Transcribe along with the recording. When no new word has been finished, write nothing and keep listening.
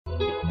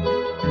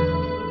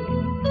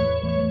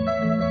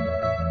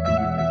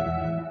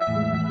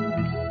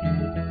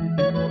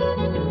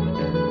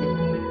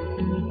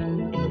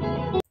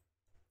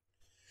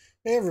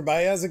Hey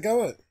everybody, how's it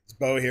going? It's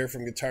Bo here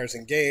from Guitars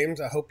and Games.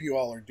 I hope you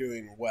all are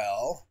doing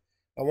well.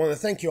 I want to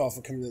thank you all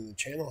for coming to the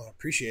channel. I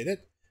appreciate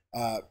it.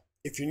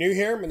 If you're new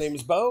here, my name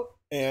is Bo,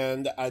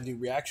 and I do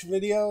reaction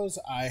videos.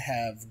 I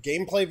have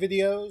gameplay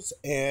videos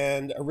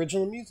and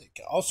original music,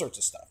 all sorts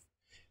of stuff.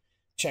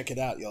 Check it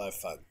out. You'll have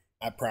fun.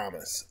 I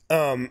promise.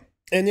 And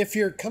if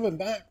you're coming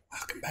back,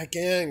 welcome back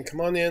in.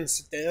 Come on in,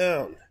 sit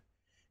down.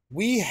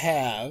 We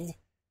have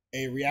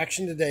a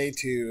reaction today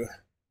to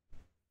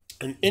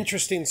an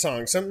interesting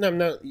song,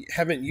 something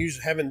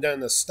haven't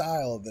done the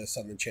style of this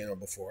on the channel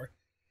before.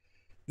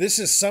 This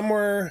is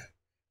Somewhere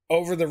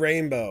Over the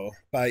Rainbow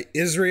by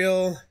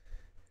Israel.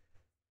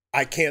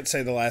 I can't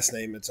say the last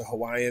name. It's a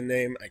Hawaiian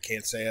name. I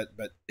can't say it,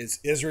 but it's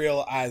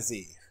Israel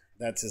Iz.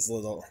 That's his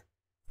little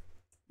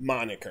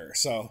moniker.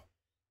 So,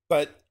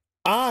 but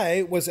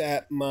I was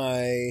at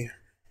my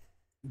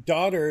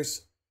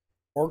daughter's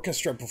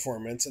orchestra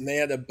performance, and they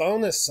had a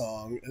bonus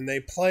song, and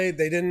they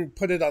didn't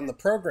put it on the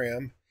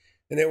program.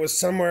 And it was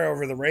Somewhere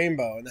Over the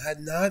Rainbow. And I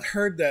had not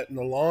heard that in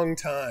a long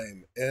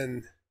time.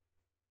 And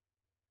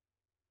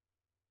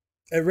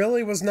it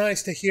really was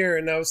nice to hear.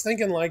 And I was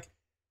thinking, like,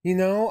 you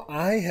know,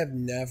 I have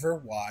never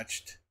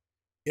watched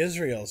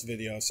Israel's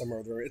video, Somewhere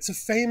Over the Rainbow. It's a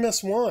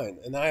famous one,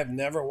 and I have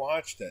never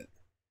watched it.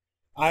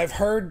 I've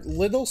heard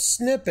little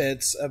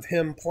snippets of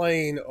him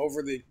playing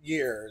over the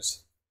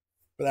years,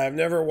 but I've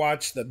never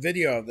watched the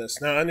video of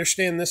this. Now, I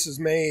understand this is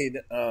made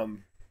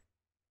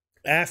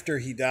after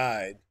he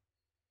died.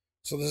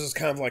 So this is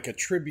kind of like a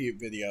tribute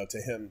video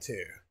to him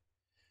too.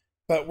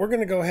 But we're going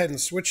to go ahead and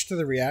switch to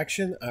the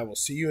reaction. I will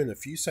see you in a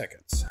few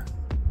seconds.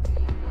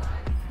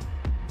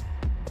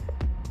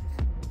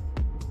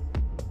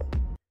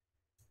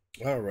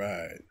 All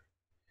right.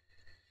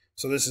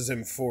 So this is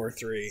in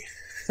 4/3.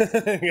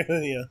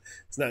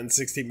 It's not in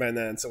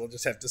 16:9, so we'll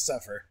just have to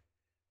suffer.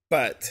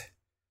 But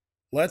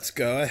let's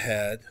go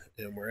ahead,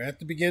 and we're at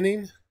the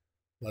beginning.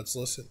 Let's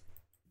listen.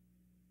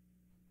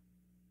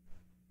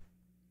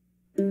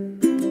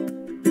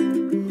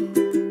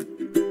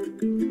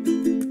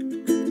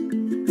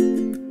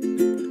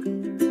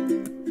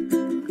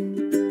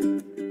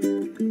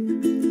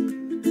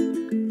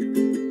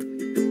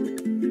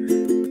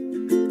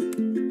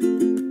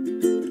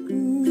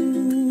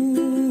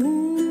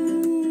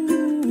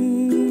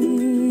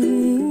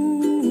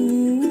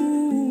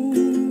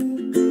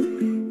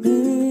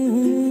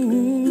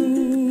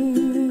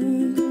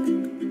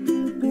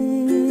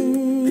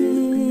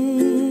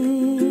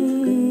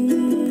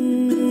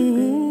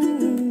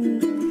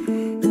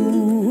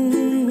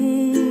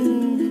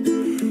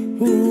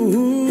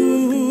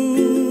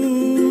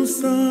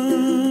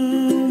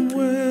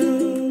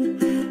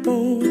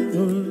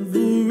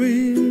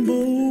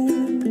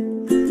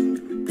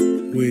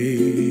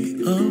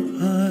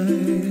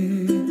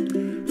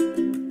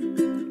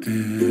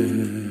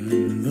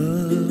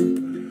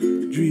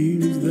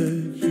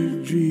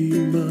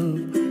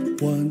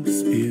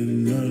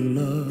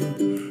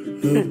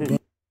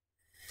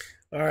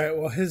 All right,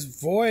 well, his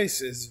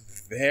voice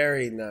is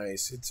very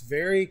nice. It's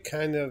very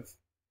kind of...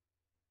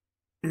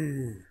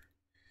 he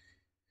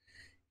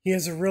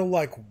has a real,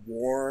 like,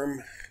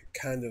 warm,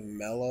 kind of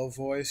mellow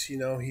voice, you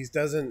know? He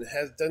doesn't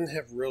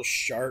have real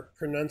sharp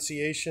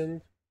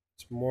pronunciation.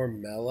 It's more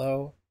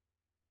mellow,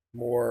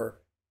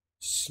 more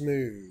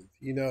smooth,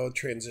 you know,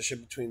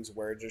 transition between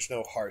words. There's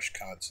no harsh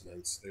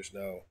consonants. There's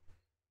no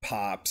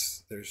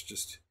pops. There's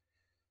just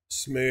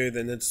smooth,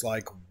 and it's,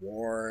 like,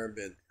 warm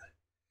and...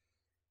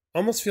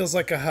 almost feels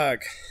like a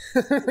hug.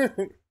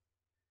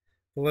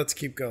 Well, let's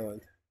keep going.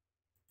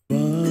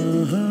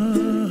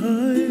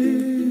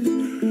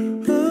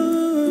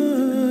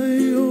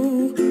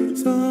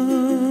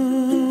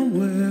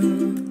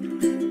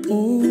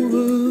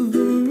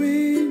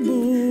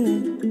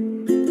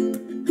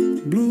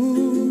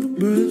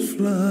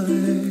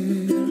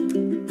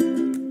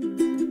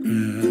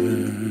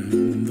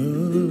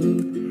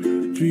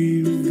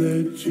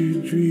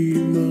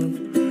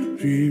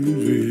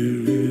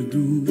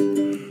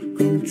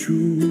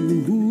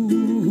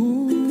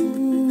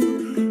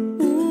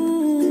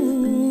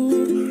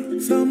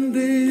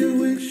 Someday you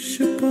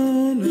wish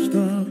upon a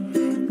star,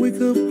 wake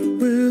up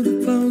where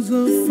the clouds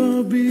are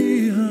far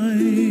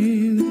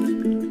behind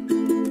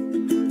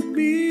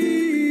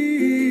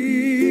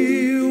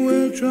me,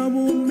 where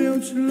trouble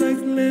melts like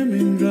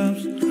lemon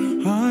drops,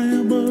 high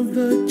above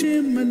the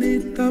chimney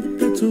top.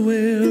 That's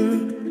where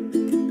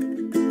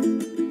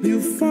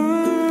you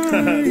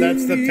find.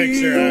 That's the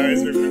picture I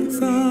always remember.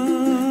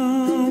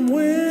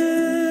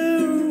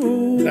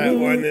 That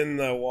one in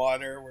the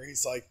water where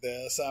he's like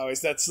this.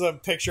 That's the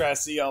picture I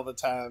see all the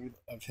time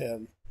of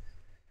him.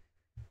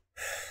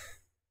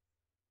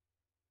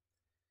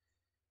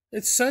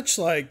 It's such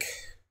like...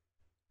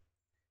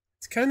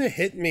 it's kind of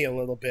hit me a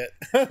little bit.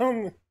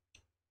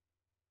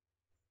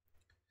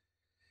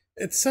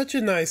 It's such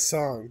a nice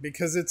song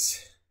because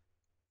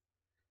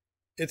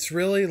it's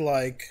really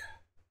like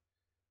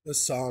the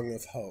song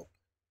of hope.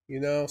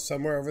 You know,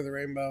 Somewhere Over the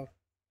Rainbow.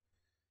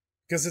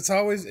 Because it's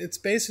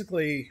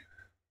basically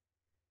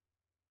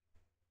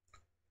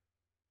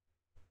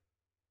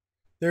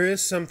there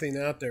is something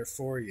out there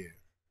for you,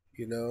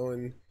 you know,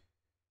 and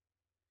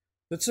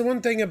that's the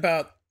one thing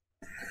about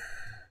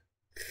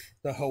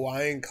the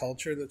Hawaiian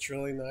culture that's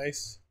really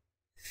nice.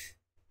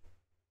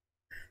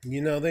 You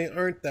know, they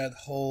aren't that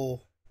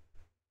whole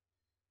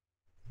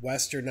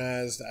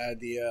westernized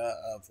idea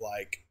of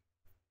like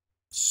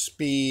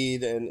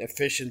speed and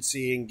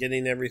efficiency and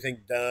getting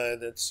everything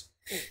done. It's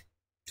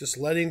just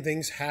letting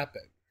things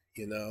happen,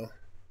 you know.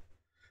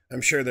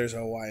 I'm sure there's a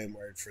Hawaiian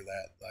word for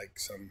that, like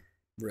some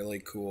really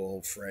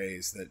cool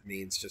phrase that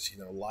means just, you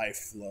know,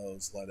 life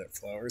flows, let it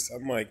flow, or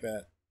something like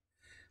that.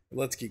 But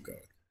let's keep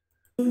going.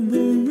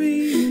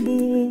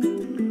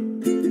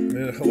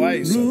 Man,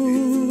 Hawaii's so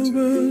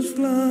beautiful too.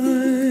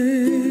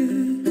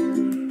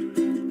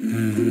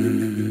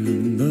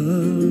 And the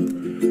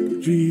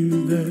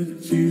dream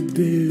that you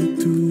did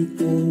to,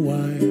 oh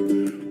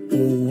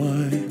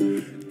why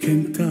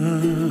can't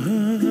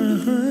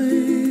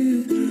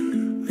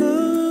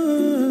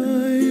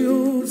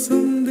oh,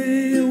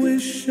 someday I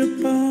wish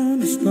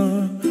upon a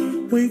star,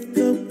 wake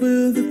up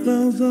with the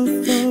clouds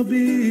are far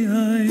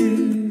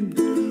behind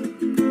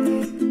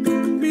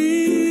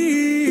me,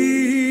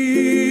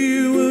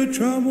 where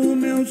trouble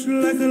melts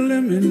like a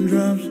lemon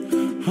drops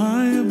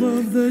high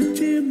above the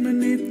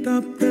chimney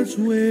top. That's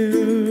where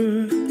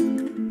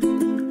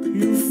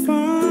you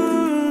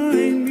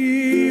find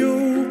me,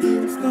 oh,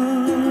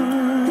 somewhere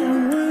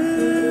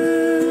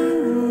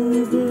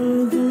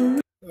over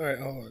the... Alright,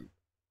 hold on.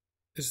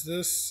 Is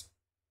this...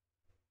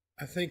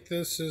 I think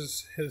this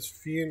is his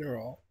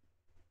funeral.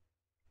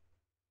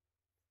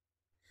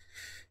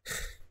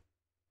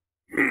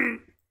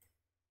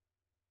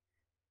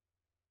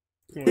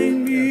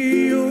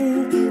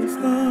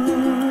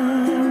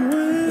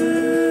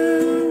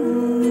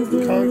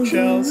 Conch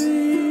shells.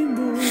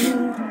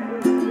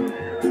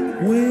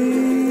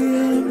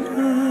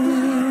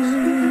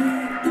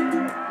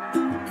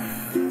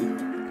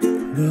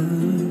 The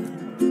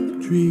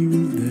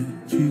dreams that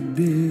you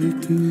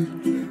did to,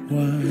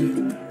 why,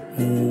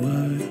 oh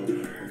why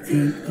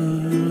can't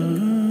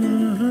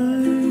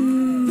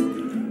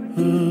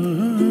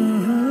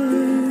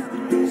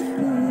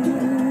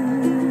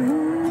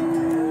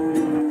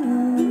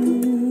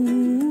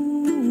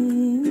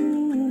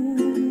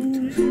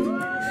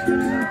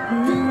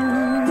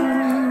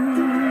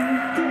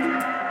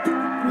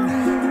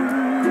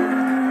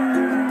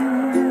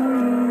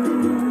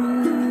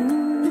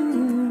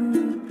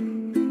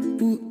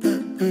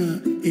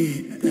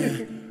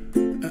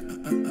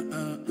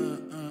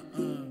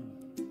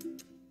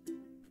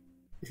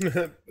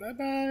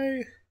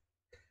Bye-bye.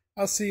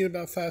 I'll see you in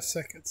about 5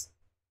 seconds.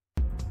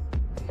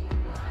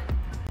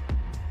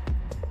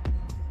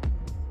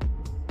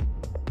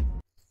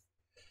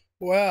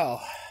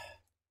 Well.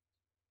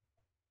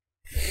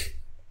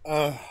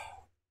 Hold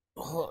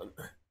on.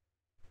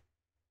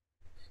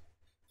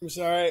 I'm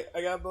sorry.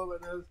 I got a blow my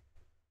nose.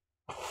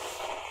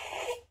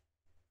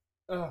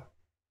 Oh.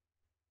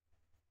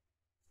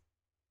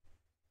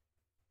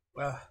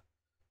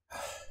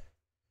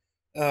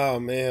 Oh,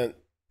 man.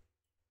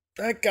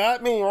 That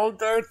got me right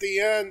there at the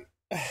end.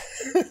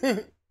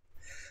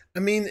 I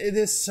mean, it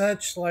is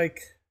such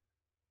like...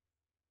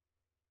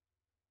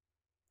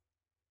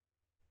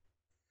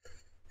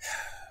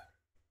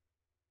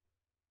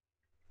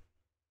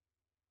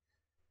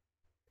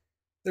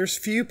 There's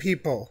few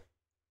people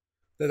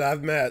that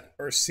I've met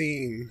or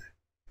seen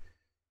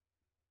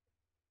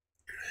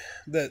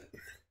that,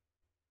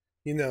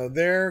 you know,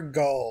 their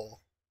goal...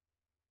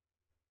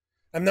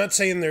 I'm not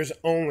saying there's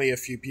only a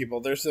few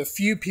people. There's a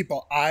few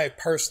people I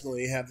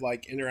personally have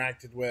like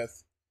interacted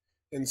with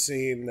and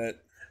seen that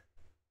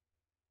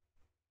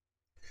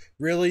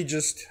really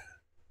just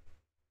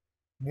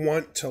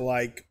want to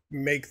like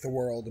make the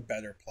world a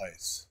better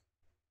place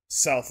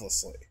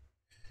selflessly.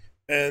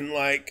 And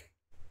like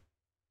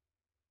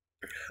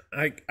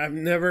I've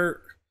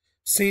never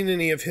seen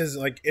any of his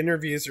like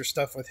interviews or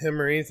stuff with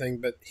him or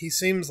anything, but he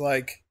seems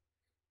like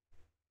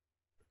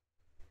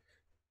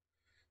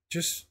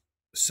just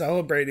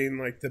celebrating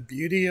like the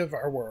beauty of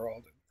our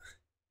world,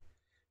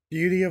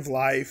 beauty of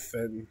life,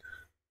 and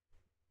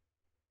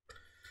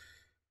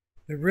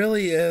it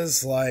really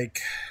is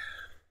like,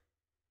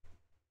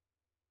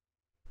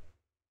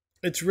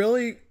 it's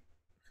really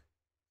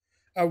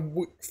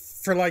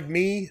for like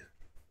me,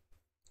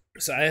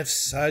 so I have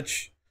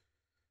such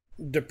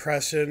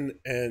depression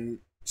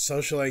and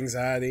social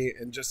anxiety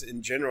and just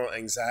in general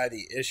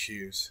anxiety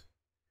issues.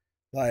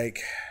 Like,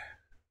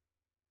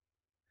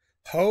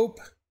 hope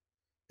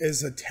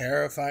is a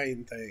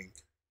terrifying thing.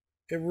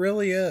 It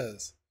really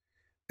is.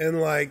 And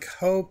like,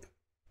 hope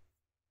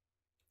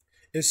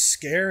is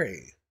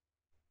scary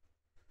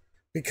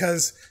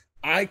because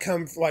I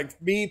come,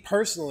 like me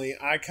personally,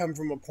 I come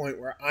from a point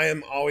where I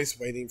am always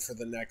waiting for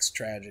the next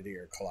tragedy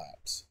or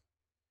collapse.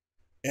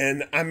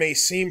 And I may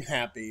seem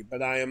happy,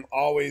 but I am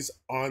always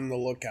on the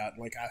lookout.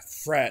 Like, I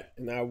fret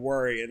and I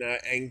worry and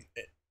I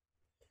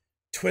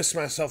twist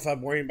myself up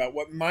worrying about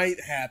what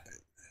might happen,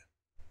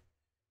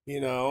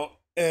 you know?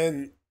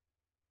 And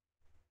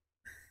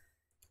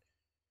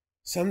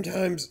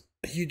sometimes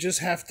you just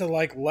have to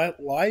like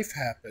let life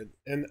happen.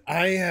 And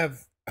I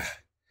have,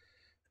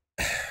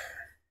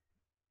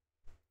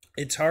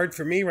 it's hard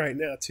for me right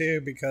now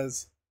too,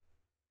 because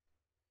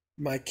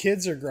my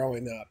kids are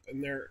growing up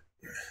and they're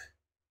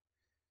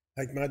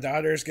like, my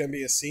daughter's going to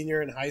be a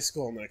senior in high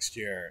school next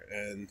year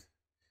and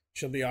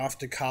she'll be off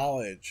to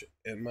college.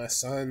 And my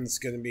son's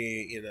going to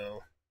be, you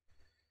know,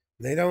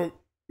 they don't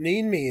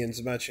need me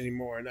as much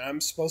anymore. And I'm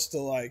supposed to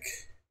like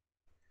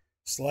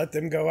just let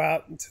them go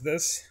out into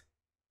this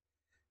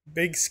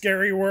big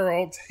scary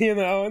world, you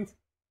know, and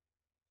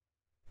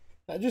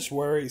I just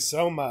worry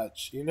so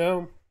much, you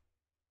know.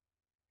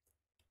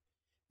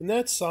 And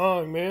that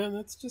song, man,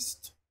 that's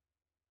just,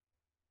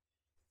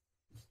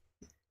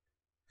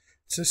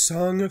 it's a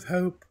song of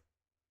hope,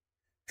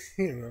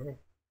 you know.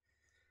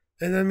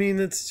 And I mean,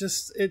 it's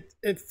just,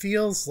 it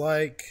feels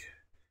like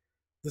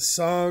the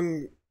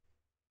song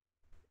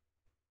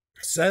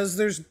says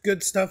there's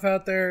good stuff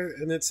out there,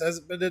 and it says,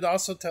 but it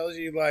also tells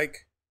you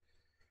like,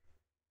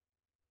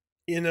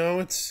 you know,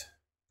 it's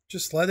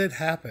just let it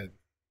happen.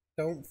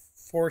 Don't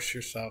force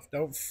yourself.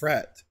 Don't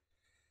fret.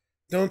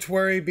 Don't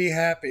worry, be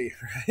happy,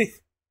 right?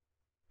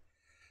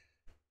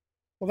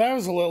 Well, that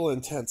was a little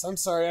intense. I'm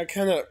sorry. I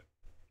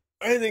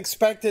didn't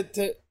expect it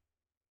to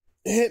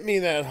hit me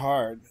that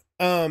hard.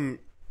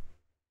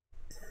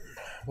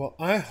 Well,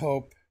 I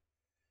hope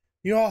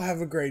you all have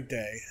a great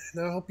day.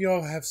 And I hope you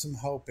all have some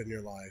hope in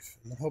your life.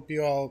 And I hope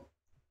you all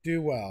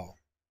do well.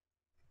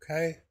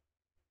 Okay?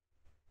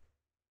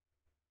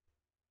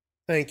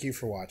 Thank you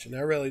for watching. I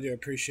really do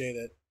appreciate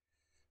it.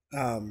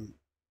 I'm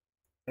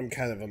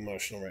kind of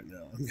emotional right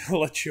now. I'm going to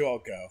let you all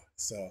go.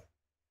 So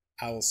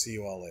I will see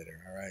you all later.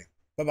 All right.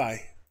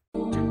 Bye-bye.